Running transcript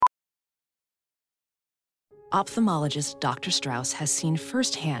Ophthalmologist Dr. Strauss has seen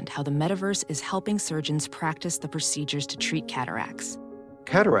firsthand how the metaverse is helping surgeons practice the procedures to treat cataracts.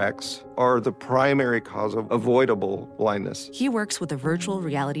 Cataracts are the primary cause of avoidable blindness. He works with a virtual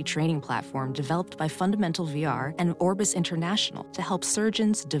reality training platform developed by Fundamental VR and Orbis International to help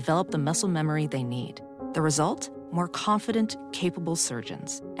surgeons develop the muscle memory they need. The result? More confident, capable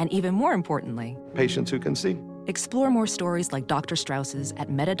surgeons. And even more importantly, Patients who can see. explore more stories like Dr. Strauss's at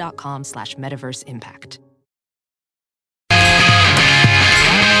meta.com/metaverseimpact.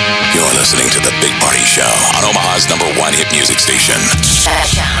 You're listening to The Big Party Show on Omaha's #1 hit music station.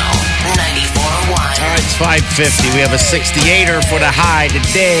 Channel 94.1. All right, it's 5:50. We have a 68er for the high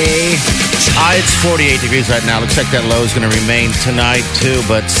today. It's 48 degrees right now. Looks like that low is going to remain tonight, too,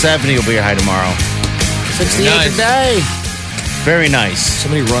 but 70 will be your high tomorrow. 68 nice. today. Very nice.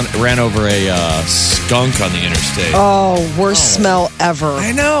 Somebody ran over a skunk on the interstate. Oh, worst smell ever.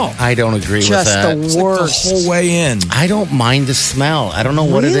 I know. I don't agree Just with that. the It's worst. like the whole way in. I don't mind the smell. I don't know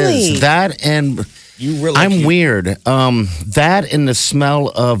what it Really? is. That and You really? I'm weird. That and the smell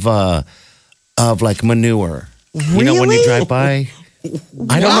of like manure. You know when you Really? drive by.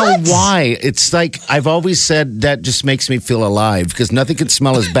 I don't know why. It's like I've always said that just makes me feel alive because nothing can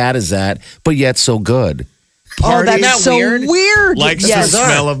smell as bad as that, but yet so good. Oh, Isn't that that's so weird? weird. Likes Yes. the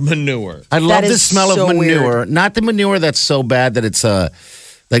smell of manure. I love the is smell so of manure. weird. Not the manure that's so bad that it's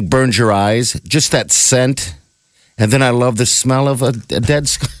like burns your eyes. Just that scent. And then I love the smell of a dead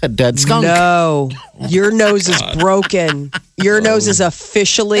skunk. No, your nose is broken. Your nose is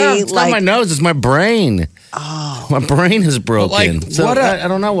officially No, it's not my nose. It's my brain. Oh, my brain is broken. Like, so what a- I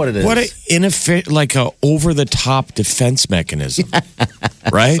don't know what it is. What like a over the top defense mechanism,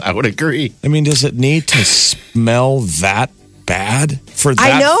 right? I would agree. I mean, does it need to smell that bad for I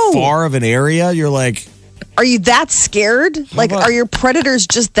that know. far of an area? You're like, Are you that scared? Like, about- are your predators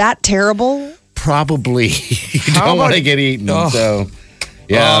just that terrible? Probably. You How don't want to about- get eaten. Oh. So,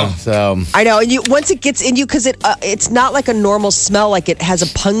 yeah. Oh. So, I know, and once it gets in you, because it's not like a normal smell. Like it has a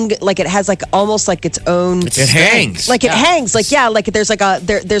like it has like almost like its own. it hangs. Like it hangs, like like there's like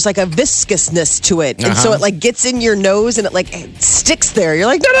there's like a viscousness to it, and Uh-huh. so it like gets in your nose and it like sticks there. You're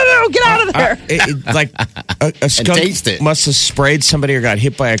like, no, get out of there. Like a skunk taste it. must have sprayed somebody or got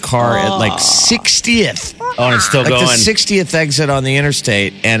hit by a car at like 60th. oh, and it's still Like going. the 60th exit on the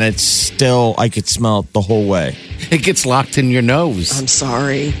interstate, and it's still, I could smell it the whole way. It gets locked in your nose. I'm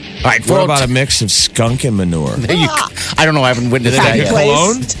sorry. All right. What about a mix of skunk and manure? I don't know. I haven't witnessed that Happy yet.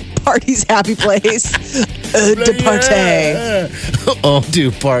 place? Party's happy place. De partay. Oh, do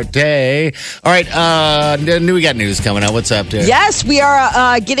partay. All right. We got news coming out. What's up, dude? Yes, we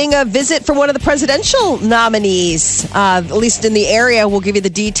are getting a visit from one of the presidential nominees, at least in the area. We'll give you the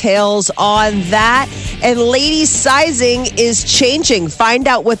details on that. And ladies' sizing is changing. Find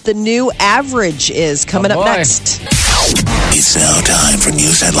out what the new average is coming up boy. next. It's now time for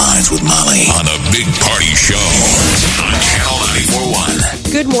news headlines with Molly on The Big Party Show on Channel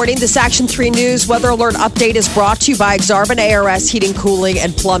 94.1. Good morning. This Action 3 News weather alert update is brought to you by Exarban ARS Heating, Cooling,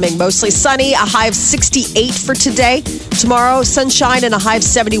 and Plumbing. Mostly sunny, a high of 68 for today. Tomorrow, sunshine and a high of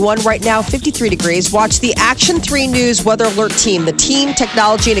 71. Right now, 53 degrees. Watch the Action 3 News weather alert team, the team,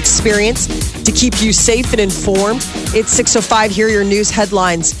 technology, and experience to keep you safe and informed. It's 6:05. Here are your news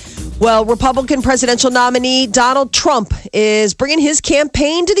headlines. Well, Republican presidential nominee Donald Trump is bringing his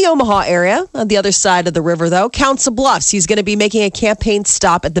campaign to the Omaha area. On the other side of the river, though, Council Bluffs. He's going to be making a campaign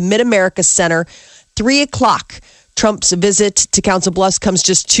stop at the Mid-America Center, 3 o'clock. Trump's visit to Council Bluffs comes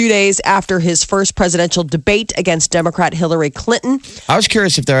just 2 days after his first presidential debate against Democrat Hillary Clinton. I was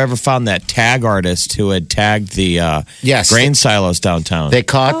curious if they ever found that tag artist who had tagged the Yes. grain silos downtown. They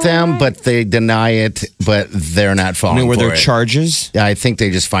caught them, but they deny it. But they're not I falling mean, were for there it. charges? Yeah, I think they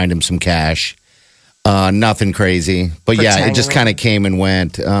just fined him some cash. Nothing crazy, but For yeah, it tagging just kind of came and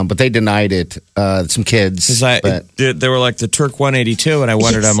went. But they denied it. Some kids. But They were like the Turk 182, and I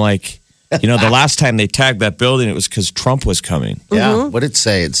wondered, Yes. I'm like, the last time they tagged that building, it was because Trump was coming. yeah, what did it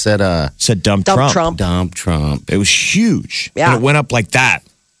say? It said, It said dump Dump Trump. "Dump Trump." It was huge. Yeah. And it went up like that.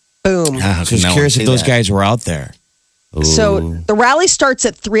 Boom. How So I was can no one curious see if those that? guys were out there. So the rally starts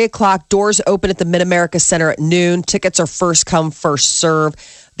at 3 o'clock. Doors open at the Mid-America Center at noon. Tickets are first come, first serve.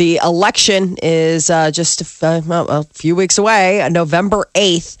 The election is just a few weeks away, November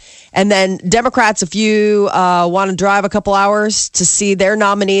 8th. And then Democrats, if you want to drive a couple hours to see their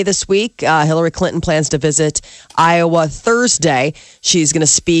nominee this week, Hillary Clinton plans to visit Iowa Thursday. She's going to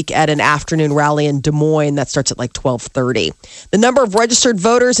speak at an afternoon rally in Des Moines. That starts at like 12:30. The number of registered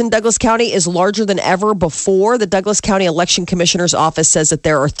voters in Douglas County is larger than ever before. The Douglas County Election Commissioner's Office says that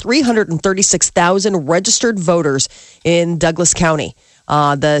there are 336,000 registered voters in Douglas County.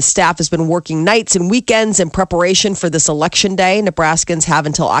 The staff has been working nights and weekends in preparation for this election day. Nebraskans have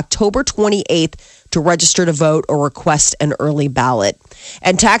until October 28th to register to vote or request an early ballot.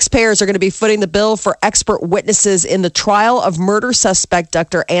 And taxpayers are going to be footing the bill for expert witnesses in the trial of murder suspect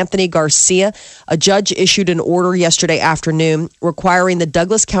Dr. Anthony Garcia. A judge issued an order yesterday afternoon requiring the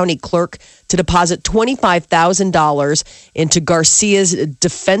Douglas County clerk to deposit $25,000 into Garcia's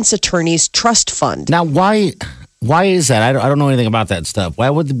defense attorney's trust fund. Now, why is that? I don't know anything about that stuff. Why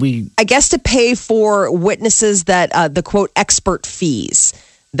would we? I guess to pay for witnesses that the quote expert fees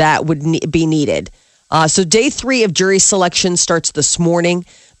that would be needed. So day 3 of jury selection starts this morning.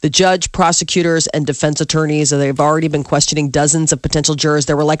 The judge, prosecutors, and defense attorneys, they've already been questioning dozens of potential jurors.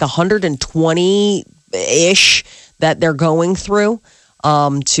 There were like 120-ish that they're going through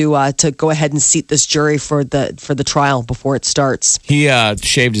to go ahead and seat this jury for the trial before it starts. He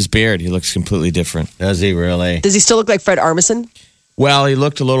shaved his beard. He looks completely different. Does he really? Does he still look like Fred Armisen? Well, he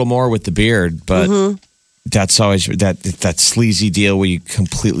looked a little more with the beard, but that's always that sleazy deal where you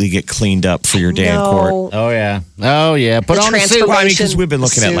completely get cleaned up for your day in court. Oh yeah. Put The on a suit. Well, I mean, because we've been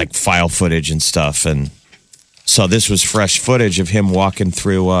looking at suit. like file footage and stuff, and so this was fresh footage of him walking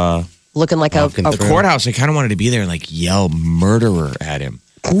through Looking like the courthouse. I kind of wanted to be there and like yell "murderer" at him.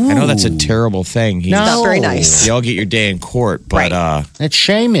 I know that's a terrible thing. He's not very nice. You all get your day in court, but It's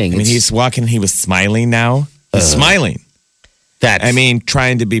shaming. I mean, he's walking. He was smiling now. He's smiling.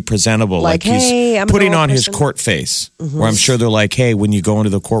 Trying to be presentable, Like, he's hey, I'm a putting normal on his person. court face. Where I'm sure they're like, "Hey, when you go into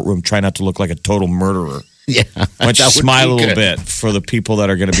the courtroom, try not to look like a total murderer. yeah. Why don't you That would smile a be little good. bit for the people that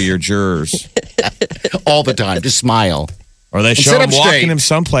are going to be your jurors?" all the time. Just smile. Or they show sit him up walking straight. him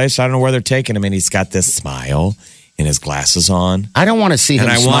someplace. I don't know where they're taking him, and he's got this smile and his glasses on. I don't want to see him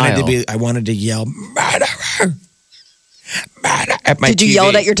And I smile. wanted to yell "murderer, murderer" at my Did you TV. yell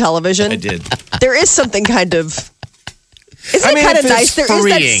it at your television? I did. There is something kind of. Isn't I mean, it kind if of it's nice? There is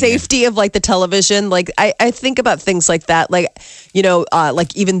that freeing. safety of like the television. Like I think about things like that. Like,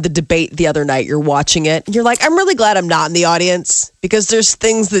 like even the debate the other night, you're watching it. And you're like, I'm really glad I'm not in the audience because there's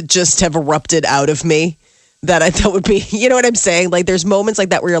things that just have erupted out of me that I thought would be, you know what I'm saying? Like there's moments like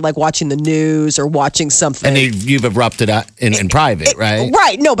that where you're like watching the news or watching something. And you've erupted in private, right?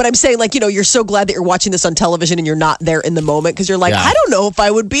 Right. No, but I'm saying like, you're so glad that you're watching this on television and you're not there in the moment because you're like, Yeah. I don't know if I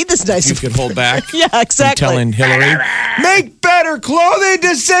would be this nice. You could hold back. Yeah, From exactly. telling Hillary, make better clothing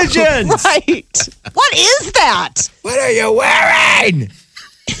decisions. Right. What is that? What are you wearing?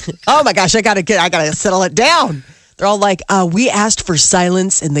 Oh my gosh, I gotta settle it down. They're all like, we asked for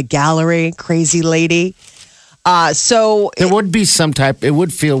silence in the gallery, crazy lady. So There would be it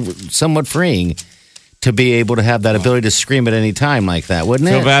would feel somewhat freeing to be able to have that ability to scream at any time like that, wouldn't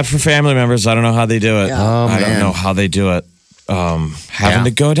it? Feel bad for family members. I don't know how they do it. Yeah. Oh, I don't man. know how they do it. Having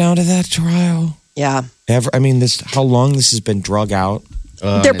to go down to that trial. yeah, How long this has been drug out?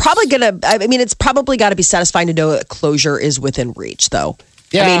 they're probably gonna. It's probably got to be satisfying to know that closure is within reach, though.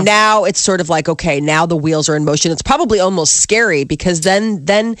 Yeah. I mean, now it's sort of like, okay, now the wheels are in motion. It's probably almost scary because then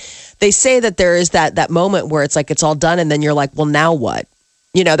they say that there is that moment where it's like it's all done, and then you're like, well, now what?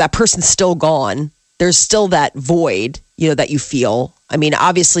 That person's still gone. There's still that void, that you feel. I mean,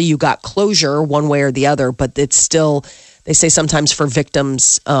 obviously you got closure one way or the other, but it's still. They say sometimes for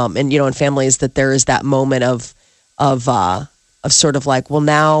victims, and in families that there is that moment of sort of like, well,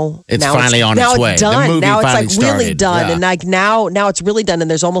 now It's now finally on now its way. It's The done. movie now it's finally like really started. done, Yeah. and like now it's really done,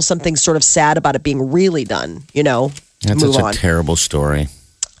 and there's almost something sort of sad about it being really done. That's move such on. a terrible story.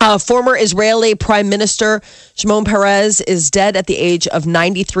 Former Israeli Prime Minister Shimon Peres is dead at the age of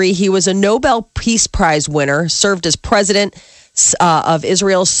 93. He was a Nobel Peace Prize winner, served as president of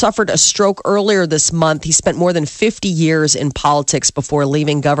Israel, suffered a stroke earlier this month. He spent more than 50 years in politics before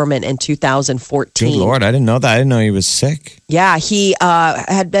leaving government in 2014. Good Lord, I didn't know that. I didn't know he was sick. Yeah, he he'd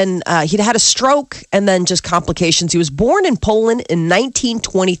had a stroke and then just complications. He was born in Poland in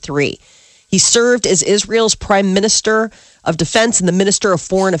 1923. He served as Israel's Prime Minister of Defense and the Minister of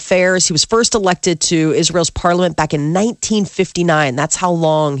Foreign Affairs. He was first elected to Israel's parliament back in 1959. That's how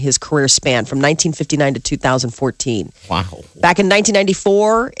long his career spanned, from 1959 to 2014. Wow. Back in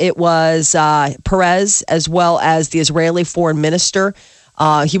 1994, it was Perez as well as the Israeli foreign minister.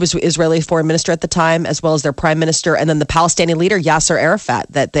 He was Israeli foreign minister at the time, as well as their prime minister, and then the Palestinian leader, Yasser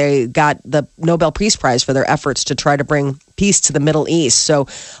Arafat, that they got the Nobel Peace Prize for their efforts to try to bring peace to the Middle East. So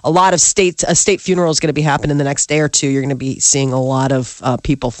a lot of a state funeral is going to be happening the next day or two. You're going to be seeing a lot of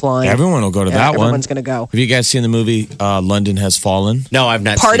people flying. Everyone will go to that one. Everyone's going to go. Have you guys seen the movie London Has Fallen? No, I've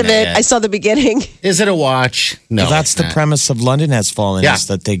not Part seen of it, yet. I saw the beginning. Is it a watch? No. Well, that's it's the not. premise of London Has Fallen. Yeah. Is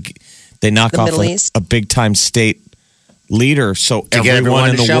that they knock The off Middle East? a big time state leader, so get everyone everyone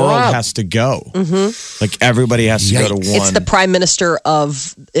in to the show world up. has to go. Like everybody has to go to one. It's the prime minister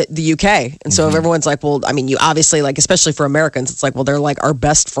of the UK. And so if everyone's like, well, I mean, you obviously, like, especially for Americans, it's like, well, they're like our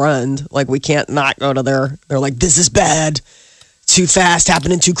best friend. Like, we can't not go to their, they're like, this is bad. Too fast,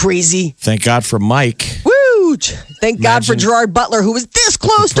 happening too crazy. Thank God for Mike. Woo! Thank God for Gerard Butler, who was this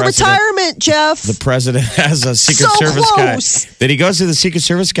close to retirement, Jeff. The president has a Secret So Service close. guy that he goes to the Secret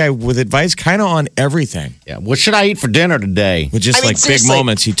Service guy with advice kind of on everything. Yeah. What should I eat for dinner today? With just I mean, like big seriously.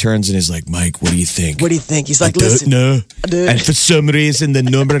 moments, he turns and is like, Mike, what do you think? What do you think? He's I like, don't listen. know. Dude. And for some reason, the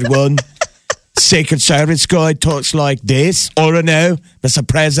number one Secret Service guy talks like this. I don't know, Mr.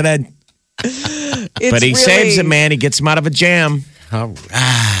 President. But he saves him, man. He gets him out of a jam.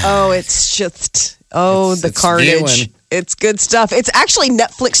 Oh, it's just, the it's carnage. viewing. It's good stuff. It's actually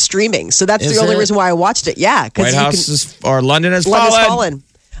Netflix streaming. So that's Is the only it? reason why I watched it. Yeah. White House or London has London's fallen. fallen.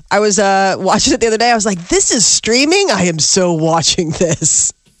 I was watching it the other day. I was like, this is streaming? I am so watching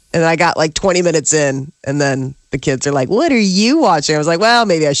this. And I got like 20 minutes in. And then the kids are like, what are you watching? I was like, well,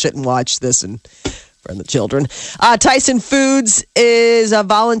 maybe I shouldn't watch this in front of the children. Tyson Foods is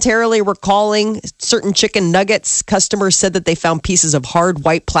voluntarily recalling certain chicken nuggets. Customers said that they found pieces of hard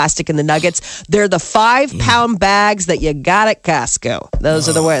white plastic in the nuggets. They're the 5-pound bags that you got at Costco. Those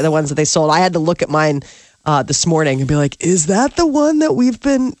are the ones that they sold. I had to look at mine this morning and be like, is that the one that we've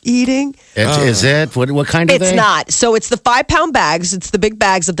been eating? Is it? What kind are they? It's not. So it's the 5-pound bags. It's the big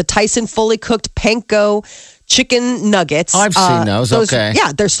bags of the Tyson fully cooked panko chicken nuggets. Oh, I've seen those. Okay.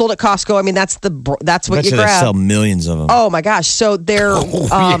 Yeah, they're sold at Costco. I mean, that's what Bet you you they grab. sell millions of them. Oh my gosh! So they're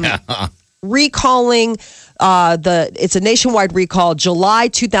recalling it's a nationwide recall. July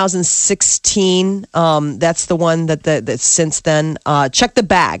 2016. That's the one that's since then. Check the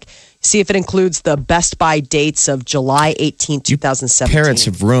bag. See if it includes the Best Buy dates of July 18, 2017. Parents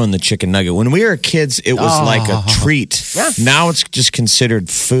have ruined the chicken nugget. When we were kids, it was like a treat. Yeah. Now it's just considered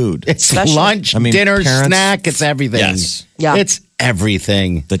food. It's Special. lunch, I mean, dinner, parents- snack. It's everything. Yes. Yeah. It's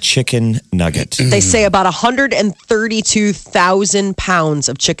everything. The chicken nugget. They say about 132,000 pounds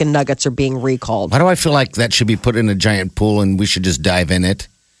of chicken nuggets are being recalled. Why do I feel like that should be put in a giant pool and we should just dive in it?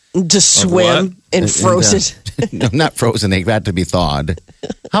 To swim and frozen. No, not frozen. They got to be thawed.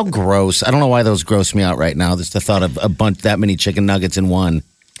 How gross. I don't know why those gross me out right now. Just the thought of a bunch, that many chicken nuggets in one.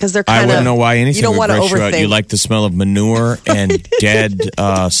 Because they're I kind of. wouldn't know why anything You don't would want to gross you out. overthink. You like the smell of manure and dead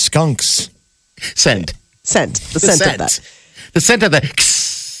skunks. Scent. The scent of that. The scent of the.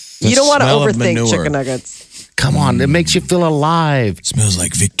 You don't want to smell of overthink manure. chicken nuggets. Come on. It makes you feel alive. Smells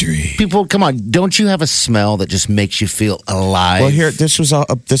like victory. People, come on. Don't you have a smell that just makes you feel alive? Well, here, this was a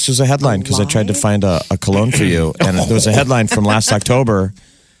headline because I tried to find a cologne for you, and there was a headline from last October.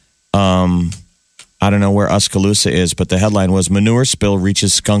 I don't know where Oskaloosa is, but the headline was "Manure Spill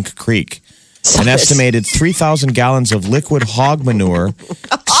Reaches Skunk Creek." An estimated 3,000 gallons of liquid hog manure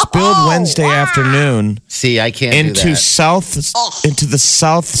spilled Wednesday afternoon See, I can't into do that. into the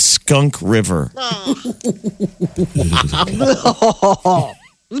South Skunk River. I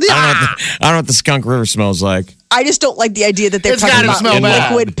don't know what the Skunk River smells like. I just don't like the idea that they're It's talking gotta about smell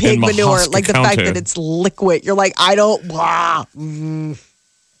bad. liquid pig In manure. Mahaska Like the fact County. that it's liquid. You're like, I don't. Blah.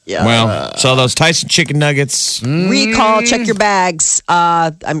 Yeah. Well, so those Tyson chicken nuggets Recall, check your bags.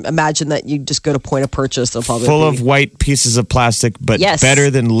 I imagine that you just go to point of purchase. They'll probably full be- of white pieces of plastic, but Yes. better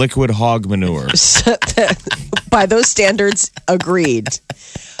than liquid hog manure. By those standards, agreed.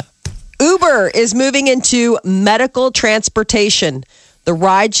 Uber is moving into medical transportation. The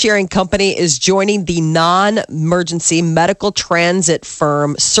ride-sharing company is joining the non-emergency medical transit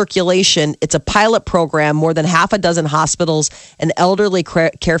firm Circulation. It's a pilot program, more than half a dozen hospitals and elderly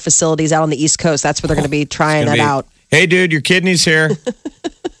care facilities out on the East Coast. That's where they're going to be trying that out. Hey, dude, your kidney's here.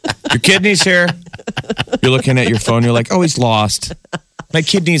 Your kidney's here. You're looking at your phone. You're like, oh, he's lost. My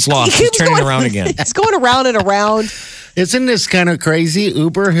kidney's lost. He's turning around again. It's going around and around. Isn't this kind of crazy?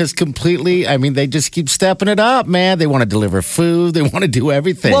 Uber has completely, they just keep stepping it up, man. They want to deliver food. They want to do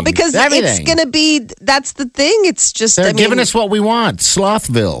everything. Well, because it's Everything. going to be, that's the thing. It's just, They're giving us what we want.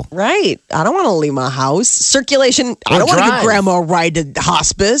 Slothville. Right. I don't want to leave my house. Circulation. I Or don't want to drive. give grandma a ride to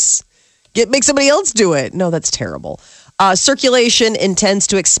hospice. Make somebody else do it. No, that's terrible. Circulation intends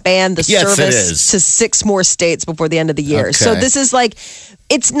to expand the Yes, it service is. to 6 more states before the end of the year. Okay. So this is like,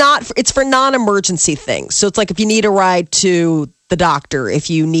 it's for non-emergency things. So it's like if you need a ride to the doctor,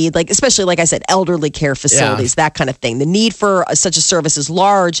 if you need, like, especially like I said, elderly care facilities, that kind of thing. The need for such a service is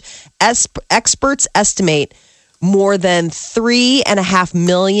large. Experts estimate more than 3.5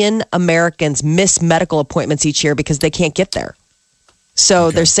 million Americans miss medical appointments each year because they can't get there.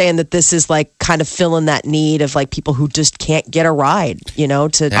 So they're saying that this is like kind of filling that need of like people who just can't get a ride, to I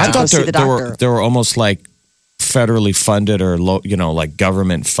go thought see the doctor. there were almost like federally funded or like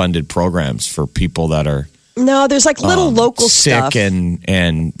government funded programs for people that are No, there's like little local sick stuff.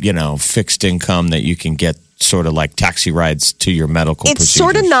 and fixed income that you can get sort of like taxi rides to your medical It's procedures.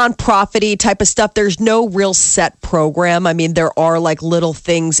 sort of non-profit-y type of stuff. There's no real set program. I mean, there are like little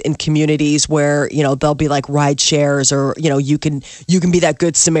things in communities where, they'll be like ride shares or, you can be that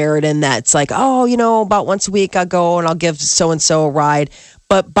good Samaritan that's like, oh, about once a week I'll go and I'll give so-and-so a ride.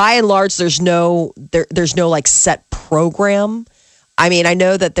 But by and large, there's no like set program. I mean, I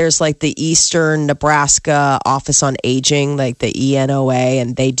know that there's like the Eastern Nebraska Office on Aging, like the ENOA,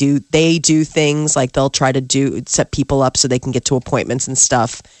 and they do things like they'll try to set people up so they can get to appointments and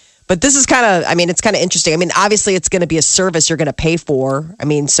stuff. But this is it's kind of interesting. I mean, obviously it's going to be a service you're going to pay for. I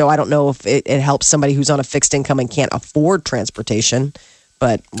mean, so I don't know if it helps somebody who's on a fixed income and can't afford transportation,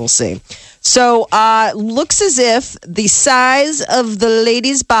 but we'll see. So looks as if the size of the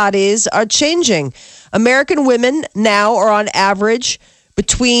ladies' bodies are changing. American women now are on average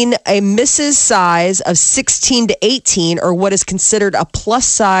between a Mrs. size of 16 to 18 or what is considered a plus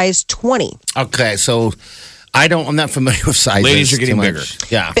size 20. Okay, so I'm not familiar with sizes. Ladies are getting too much. bigger.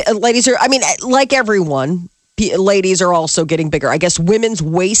 Yeah. Ladies are, like everyone, ladies are also getting bigger. I guess women's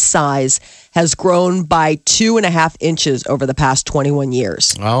waist size has grown by 2.5 inches over the past 21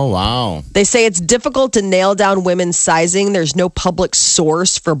 years. Oh, wow. They say it's difficult to nail down women's sizing. There's no public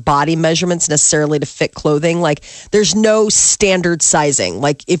source for body measurements necessarily to fit clothing. Like, there's no standard sizing.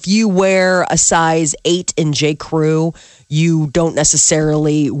 Like, if you wear a size 8 in J. Crew, you don't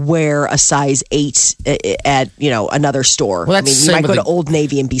necessarily wear a size 8 at, another store. Well, I mean, you might go to Old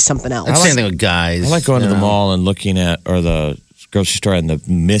Navy and be something else. That's the same thing with guys. I like going to the mall and looking at, or the grocery store and the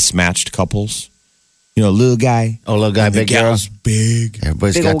mismatched couples. Little guy. Oh, little guy, and big the gal's big.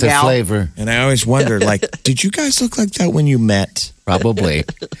 Everybody's Big got old their gal. flavor. And I always wonder, like, did you guys look like that when you met? Probably.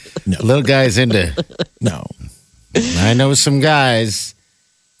 No. Little guy's into. No. I know some guys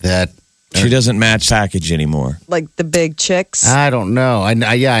that. She doesn't match package anymore. Like the big chicks. I don't know.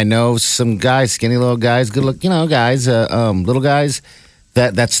 I know some guys, skinny little guys, good look, guys, little guys.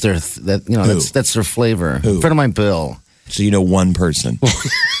 That's their that's their flavor. Who? A friend of mine, Bill. So you know one person.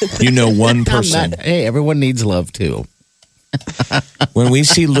 You know one person. Hey, everyone needs love too. When we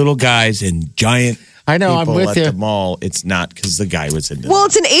see little guys and giant I know, I'm people with at you. the mall, it's not because the guy was into Well,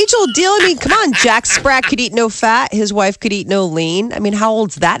 it's an age-old deal. I mean, come on. Jack Spratt could eat no fat. His wife could eat no lean. I mean, how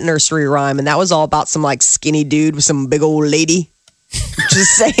old's that nursery rhyme? And that was all about some, like, skinny dude with some big old lady.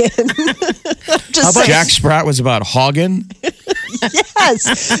 Just saying. Just saying. Jack Spratt was about hogging.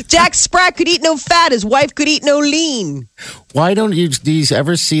 Yes. Jack Spratt could eat no fat. His wife could eat no lean. Why do you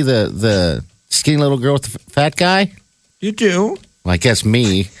ever see the skinny little girl with the fat guy? You do. Well, I guess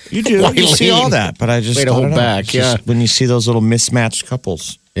me. You do. Why You see lean? all that. But I just Way to I don't hold know. back, It's just yeah. when you see those little mismatched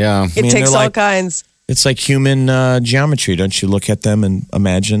couples. Yeah. It takes they're all like- kinds. It's like human geometry. Don't you look at them and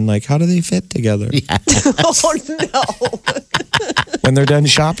imagine, like, how do they fit together? Oh, no. When they're done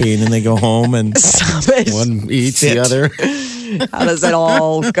shopping and they go home and Stop it. One eats Fit. the other. How does it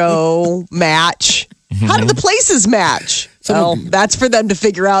all go? Match? How do the places match? Well, that's for them to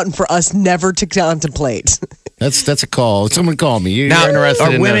figure out and for us never to contemplate. That's a call. Someone call me. You're now, interested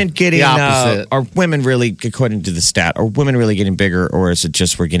are in women the getting opposite. are women really, according to the stat, are women really getting bigger, or is it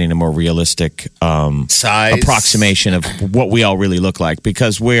just we're getting a more realistic Size. approximation of what we all really look like?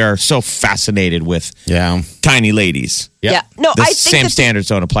 Because we are so fascinated with Yeah. tiny ladies. Yep. Yeah. No, The I think same that standards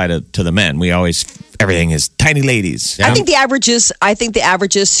don't apply to the men. We always everything is tiny ladies. I think the average is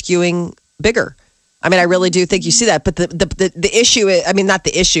skewing bigger. I mean, I really do think you see that. But the issue is, I mean, not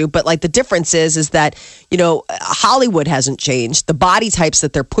the issue, but like the difference is that, Hollywood hasn't changed. The body types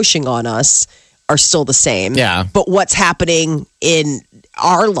that they're pushing on us are still the same. Yeah. But what's happening in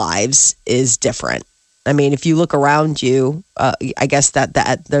our lives is different. I mean, if you look around you, I guess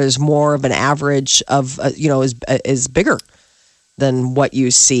that there's more of an average of, is bigger than what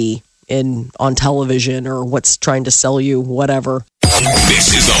you see on television or what's trying to sell you, whatever.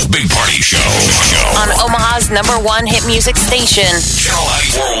 This is the Big Party Show. On Omaha's #1 hit music station. Channel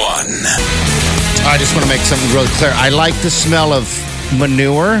 94.1. I just want to make something really clear. I like the smell of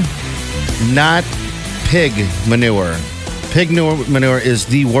manure, not pig manure. Pig manure is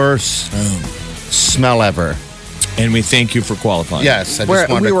the worst smell ever. And we thank you for qualifying. Yes, I just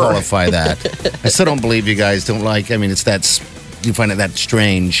wanted to qualify that. I still don't believe you guys don't like. I mean, you find it that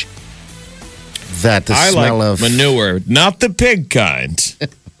strange that the I smell like of manure, not the pig kind.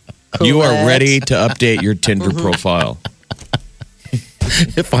 You are ready to update your Tinder profile.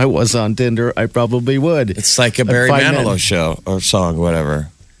 If I was on Tinder, I probably would. It's like a Barry find Manilow men. show or song, whatever.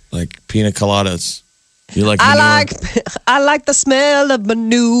 Like pina coladas. You like manure? I like the smell of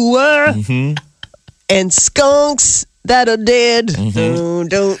manure. and skunks that are dead. Mm-hmm.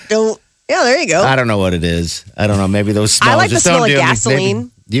 Don't. Yeah, there you go. I don't know what it is. I don't know. Maybe those smells I like the just smell don't of do me. gasoline.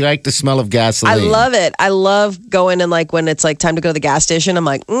 Maybe- you like the smell of gasoline? I love it. I love going and like when it's like time to go to the gas station. I'm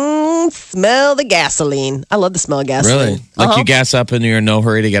like, smell the gasoline. I love the smell of gasoline. Really? Like you gas up and you're in no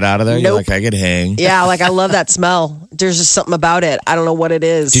hurry to get out of there? You're Nope. like, I could hang. Yeah, like I love that smell. There's just something about it. I don't know what it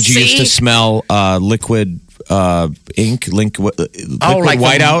is. Did you used to smell liquid ink, liquid like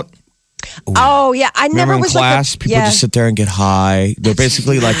whiteout? Oh yeah, I Remember never in was class, like people just sit there and get high. They're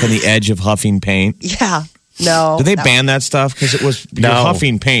basically like on the edge of huffing paint. Yeah. No. Did they ban that stuff? Because it was you're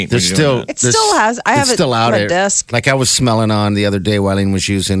huffing paint. There's when you're doing still it. It still has. I have it's it still out on my there. desk. Like I was smelling on the other day. Wileen was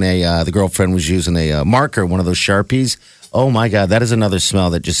using the girlfriend was using a marker, one of those Sharpies. Oh my God, that is another smell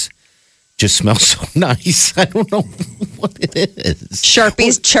that just smells so nice. I don't know what it is.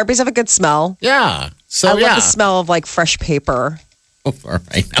 Sharpies have a good smell. Yeah. So I love the smell of like fresh paper. All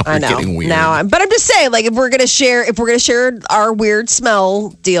right, now I we're know. getting weird. But I'm just saying, like, if we're gonna share our weird smell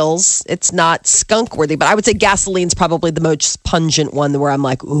deals, it's not skunk worthy. But I would say gasoline's probably the most pungent one, where I'm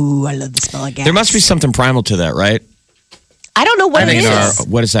like, ooh, I love the smell of gas. There must be something primal to that, right? I don't know what it is.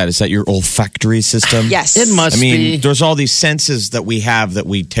 What is that? Is that your olfactory system? Yes, it must I mean, be. there's all these senses that we have that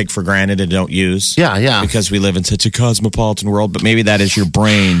we take for granted and don't use. Yeah. Because we live in such a cosmopolitan world. But maybe that is your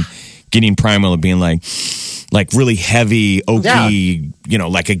brain getting primal and being like really heavy, oaky,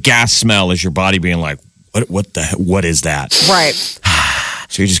 like a gas smell is your body being like, what is that? Right.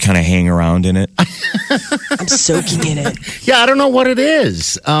 So you just kind of hang around in it. I'm soaking in it. Yeah, I don't know what it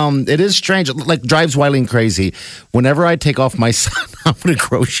is. It is strange. Like drives Wileen crazy. Whenever I take off my socks, I'm going to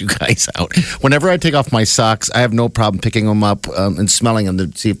gross you guys out. Whenever I take off my socks, I have no problem picking them up and smelling them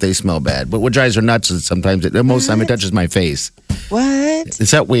to see if they smell bad. But what drives her nuts is sometimes most of the time it touches my face. What?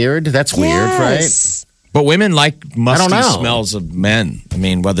 Is that weird? That's weird, right? But women like musty know. smells of men. I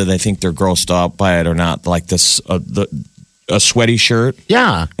mean, whether they think they're grossed out by it or not, like this, a sweaty shirt.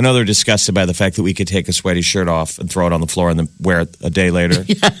 Yeah. I know they're disgusted by the fact that we could take a sweaty shirt off and throw it on the floor and then wear it a day later.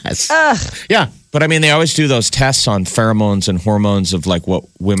 Yes. Yeah. But I mean, they always do those tests on pheromones and hormones of like what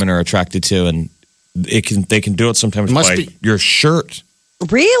women are attracted to, and they can do it sometimes Must by be. your shirt.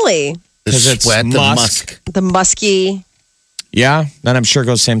 Really? The 'Cause it's sweat, the musk. musk. The musky. Yeah, and I'm sure it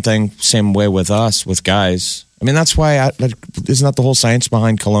goes same way with us, with guys. I mean, that's why isn't that the whole science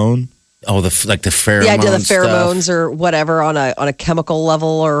behind cologne? Oh, the pheromones. Yeah, do the stuff. pheromones or whatever on a chemical level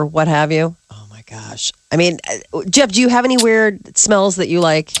or what have you. Oh my gosh! I mean, Jeff, do you have any weird smells that you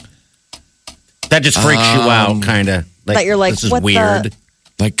like? That just freaks you out, kind of. That you're like, this is what the- weird.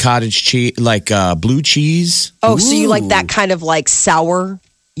 Like cottage cheese, like blue cheese. Oh, so you like that kind of like sour?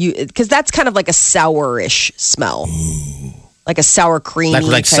 Because that's kind of like a sourish smell, like a sour cream,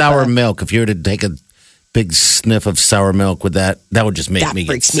 Like sour milk. If you were to take a big sniff of sour milk with that would just make That me get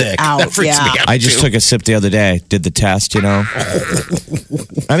freaks me sick. out, That freaks yeah. me out. I just too. took a sip the other day. Did the test, I mean,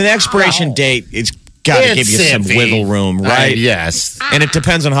 the expiration date, it's got to give you some iffy. wiggle room, right? Yes. And it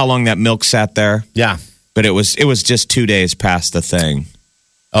depends on how long that milk sat there. Yeah. But it was just 2 days past the thing.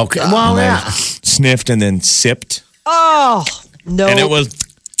 Okay. Well, And I yeah. sniffed and then sipped, Oh no! and it was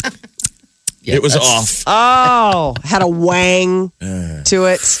off. Oh, had a wang to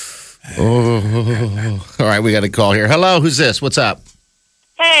it. All right, we got a call here. Hello, who's this? What's up?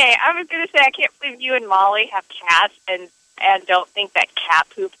 Hey, I was going to say, I can't believe you and Molly have cats and don't think that cat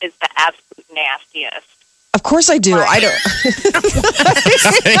poop is the absolute nastiest. Of course I do. I don't.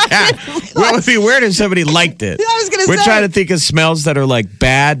 Well, it'd be weird if somebody liked it. I was gonna We're say. trying to think of smells that are like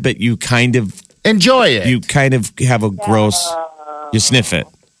bad, but you kind of Enjoy it. have a gross. You sniff it.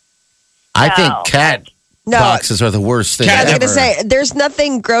 I No. think cat No. boxes are the worst thing Cat- I was ever. going to say, there's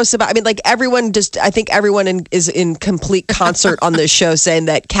nothing gross about. I mean, like I think everyone is in complete concert on this show saying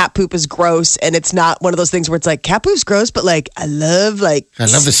that cat poop is gross, and it's not one of those things where it's like cat poop's gross, but like I love the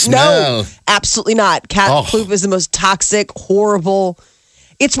smell. No, absolutely not. Cat poop is the most toxic, horrible.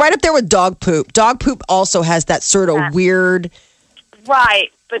 It's right up there with dog poop. Dog poop also has that sort of weird. Right,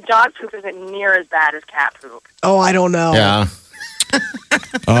 but dog poop isn't near as bad as cat poop. Oh, I don't know. Yeah.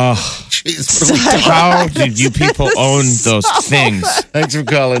 Oh, Jeez. how did you people own those things? Thanks for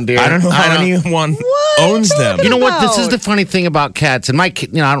calling, dear. I don't know how anyone owns them. You know what? This is about? the funny thing about cats. And my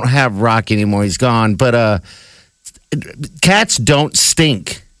kid, I don't have Rocky anymore. He's gone. But cats don't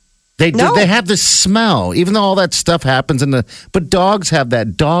stink. They do. No. They have this smell, even though all that stuff happens but dogs have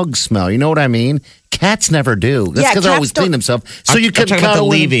that dog smell. You know what I mean? Cats never do. That's Yeah, because they cats always clean don't- themselves. So I'm you can talking about the cuddle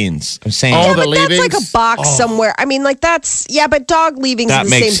with- leavings. I'm saying Oh, Yeah, the but that's like a leavings? box somewhere. I mean, like but dog leavings That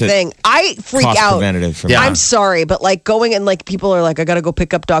is the makes same it thing. I freak cost out. preventative for me. Yeah. I'm sorry, but like going and like people are like, I gotta go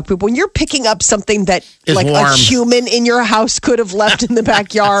pick up dog poop. When you're picking up something that Is like a warm. human in your house could have left in the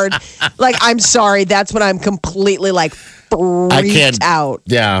backyard, like I'm sorry, that's when I'm completely like I freaked can't out.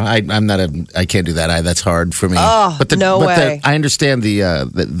 Yeah, I'm not I can't do that. That's hard for me. Oh, no way. I understand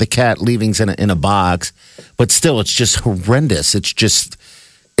the cat leavings in a box, but still, it's just horrendous.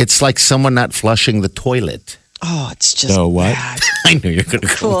 It's like someone not flushing the toilet. Oh, it's just So what? bad. I knew you were going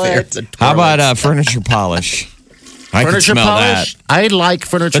to go there. What? The How toilet. about furniture polish? I can furniture smell polish? that. I like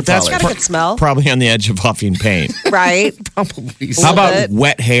furniture But that's polish. Got a good smell, Probably on the edge of huffing paint. right? Probably. How about bit.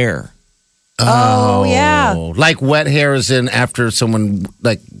 wet hair? Oh yeah. Like wet hair is in after someone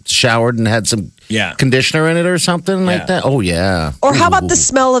like showered and had some Yeah. conditioner in it or something like Yeah. that. Oh yeah. Or how about the Ooh.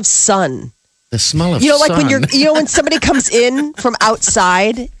 smell of sun? The smell of You know, like when sun. when somebody comes in from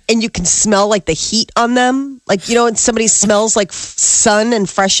outside and you can smell like the heat on them. Like, when somebody smells like sun and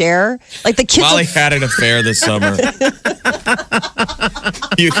fresh air. Like the kids Molly will, had an affair this summer.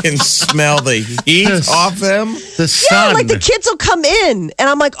 You can smell the heat off them. the sun. like the kids will come in and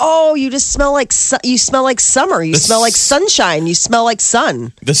I'm like, "Oh, you just smell like you smell like summer. You smell like sunshine. You smell like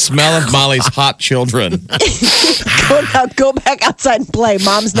sun." The smell of Molly's hot children. Go back outside and play.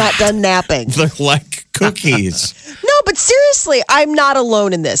 Mom's not done napping. They're like cookies. No, but seriously, I'm not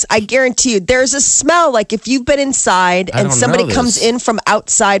alone in this. I guarantee you, there's a smell. Like if you've been inside I and don't somebody know comes this. in from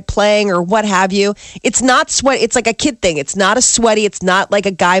outside playing or what have you, it's not sweat. It's like a kid thing. It's not a sweaty. It's not like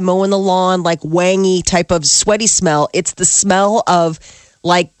a guy mowing the lawn, like wangy type of sweaty smell. It's the smell of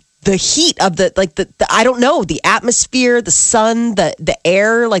like the heat of the I don't know, the atmosphere, the sun, the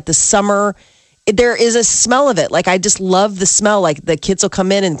air, like the summer. There is a smell of it. Like I just love the smell. Like the kids will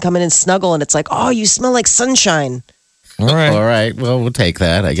come in and snuggle, and it's like, oh, you smell like sunshine. All right. All right. Well, we'll take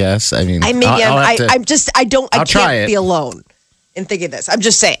that, I guess. I mean, I mean, I'll have to- I try can't it. be alone in thinking this. I'm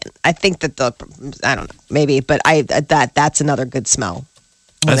just saying. I think that I don't know, maybe, but that's another good smell.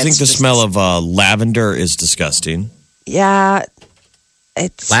 I When think it's the just- smell of lavender is disgusting. Yeah,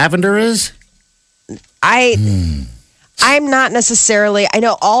 it's lavender is. I'm not necessarily. I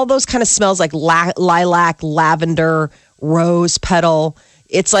know all those kind of smells like lilac, lavender, rose petal.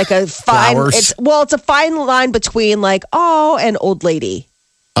 It's like a fine. Flowers. It's a fine line between like and old lady.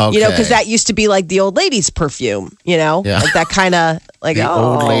 Okay. Because that used to be like the old lady's perfume. Yeah. Like that kind of like the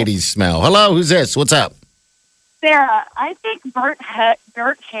old lady's smell. Hello, who's this? What's up? Sarah, I think burnt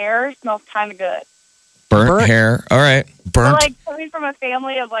hair smells kind of good. Burnt hair. All right. We're like coming from a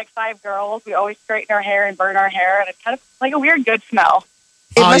family of like 5 girls. We always straighten our hair and burn our hair, and it's kind of like a weird good smell.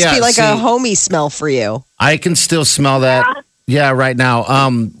 It Oh, must yeah, be like see- a homey smell for you. I can still smell that. Yeah, right now.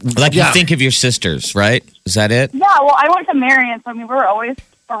 Like yeah. you think of your sisters, right? Is that it? Yeah, well, I went to Marion, so I mean, we were always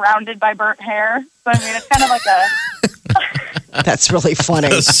surrounded by burnt hair. So I mean, it's kind of like a That's really funny.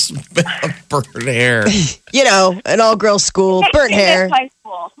 The smell of burnt hair. An all-girls school, burnt hair. High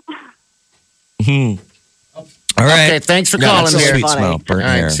school. All right. Okay, thanks for Yeah, calling that's a here. sweet Funny. smell. Burnt All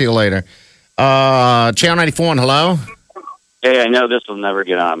right, hair. see you later. Channel 94, hello? Hey, I know this will never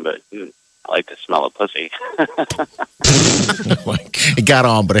get on, but I like the smell of pussy. It got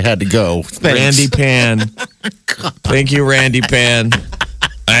on, but it had to go. Thanks. Randy Pan. Thank you, Randy Pan.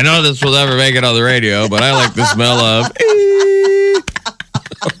 I know this will never make it on the radio, but I like the smell of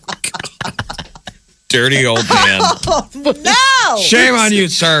dirty old man. No! Shame on you,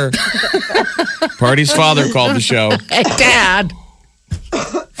 sir. Party's father called the show. Hey, Dad.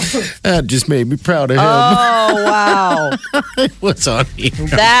 That just made me proud of him. Oh, wow. What's on here?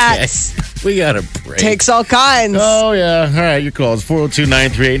 That's Okay. We got a break. takes all kinds. Oh, yeah. All right, your calls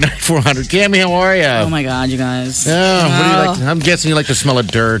 402-938-9400. Cammy, how are you? Oh my God, you guys. Yeah, what do you like? I'm guessing you like the smell of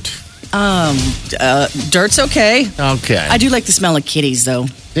dirt. Dirt's okay. Okay. I do like the smell of kitties, though.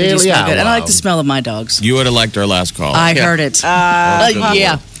 They do Yeah, smell good. And I like wow. the smell of my dogs. You would have liked our last call. I heard it.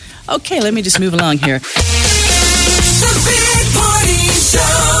 Yeah. one. Okay, let me just move along here. The Big Party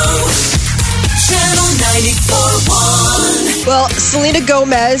Show. Channel 94.1. Well, Selena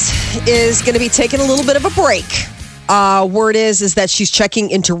Gomez is going to be taking a little bit of a break. Word is that she's checking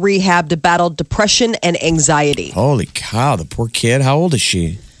into rehab to battle depression and anxiety. Holy cow, the poor kid. How old is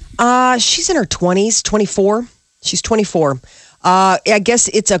she? She's in her 20s, 24. She's 24. I guess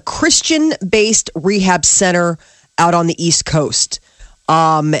it's a Christian-based rehab center out on the East Coast.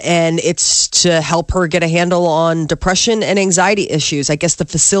 And it's to help her get a handle on depression and anxiety issues. I guess the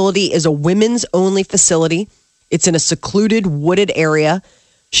facility is a women's only facility. It's in a secluded, wooded area.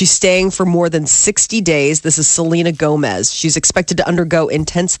 She's staying for more than 60 days. This is Selena Gomez. She's expected to undergo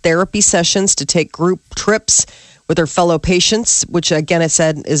intense therapy sessions to take group trips with her fellow patients, which again, I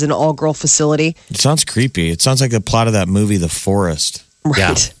said is an all-girl facility. It sounds creepy. It sounds like the plot of that movie, The Forest. Right.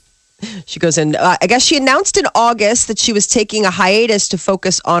 Yeah. She goes in. I guess she announced in August that she was taking a hiatus to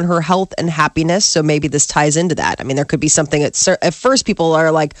focus on her health and happiness. So maybe this ties into that. I mean, there could be something at first people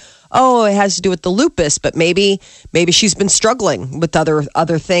are like, oh, it has to do with the lupus, but maybe she's been struggling with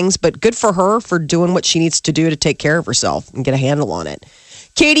other things. But good for her for doing what she needs to do to take care of herself and get a handle on it.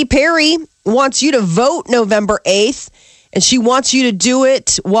 Katy Perry wants you to vote November 8th. And she wants you to do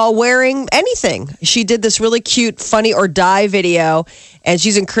it while wearing anything. She did this really cute Funny or Die video, and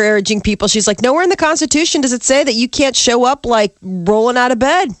she's encouraging people. She's like, nowhere in the Constitution does it say that you can't show up like rolling out of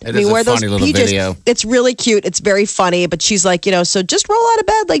bed. It is a funny little video. It's really cute. It's very funny. But she's like, so just roll out of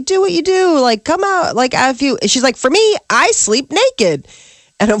bed. Like, do what you do. Like, come out. Like, she's like, for me, I sleep naked.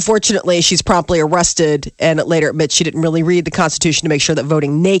 And unfortunately, she's promptly arrested and later admits she didn't really read the Constitution to make sure that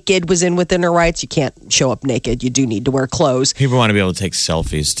voting naked was within her rights. You can't show up naked. You do need to wear clothes. People want to be able to take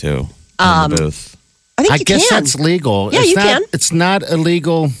selfies, too, in the booth. I guess that's legal. Yeah, you can. It's not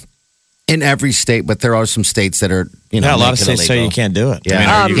illegal in every state, but there are some states that are, a lot of states say you can't do it.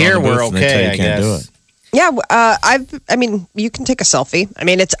 Yeah. Here we're okay, you can't do it. Yeah, you can take a selfie. I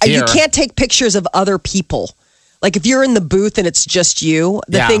mean, you can't take pictures of other people. Like if you're in the booth and it's just you,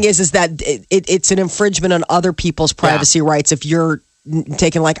 the thing is that it's an infringement on other people's privacy rights. If you're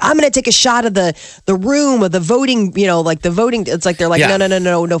taking I'm going to take a shot of the room of the voting, like the voting. It's like they're like,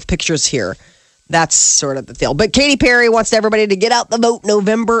 no pictures here. That's sort of the deal. But Katy Perry wants everybody to get out the vote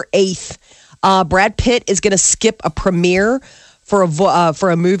November 8th. Brad Pitt is going to skip a premiere for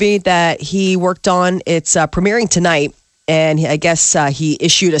a movie that he worked on. It's premiering tonight. And I guess he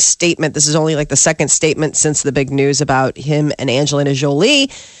issued a statement. This is only the second statement since the big news about him and Angelina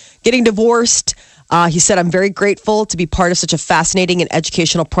Jolie getting divorced. He said, I'm very grateful to be part of such a fascinating and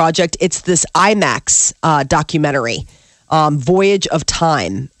educational project. It's this IMAX documentary, Voyage of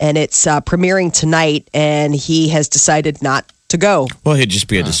Time. And it's premiering tonight. And he has decided not to go. Well, he'd just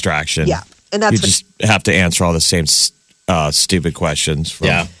be a distraction. Yeah. And that's you just have to answer all the same stupid questions.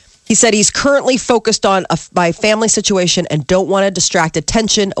 He said he's currently focused on my family situation and don't want to distract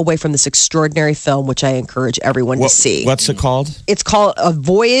attention away from this extraordinary film, which I encourage everyone to see. What's it called? It's called A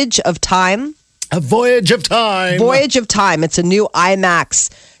Voyage of Time. A Voyage of Time. Voyage of Time. It's a new IMAX,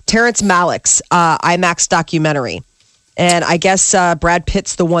 Terrence Malick's IMAX documentary. And I guess Brad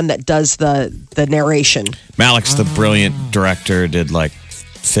Pitt's the one that does the narration. Malick's the brilliant director, did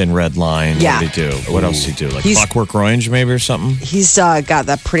Thin Red Line. Yeah. What did he do? What else did he do? Clockwork Orange maybe or something? He's got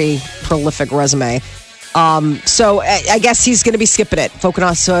that pretty prolific resume. So I guess he's going to be skipping it,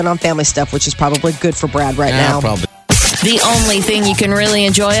 focusing on family stuff, which is probably good for Brad right now. Probably. The only thing you can really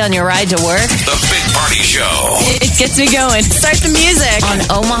enjoy on your ride to work? The Big Party Show. It gets me going. Start the music on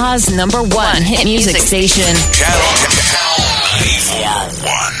Omaha's #1 hit music station. Channel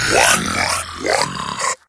 94.1.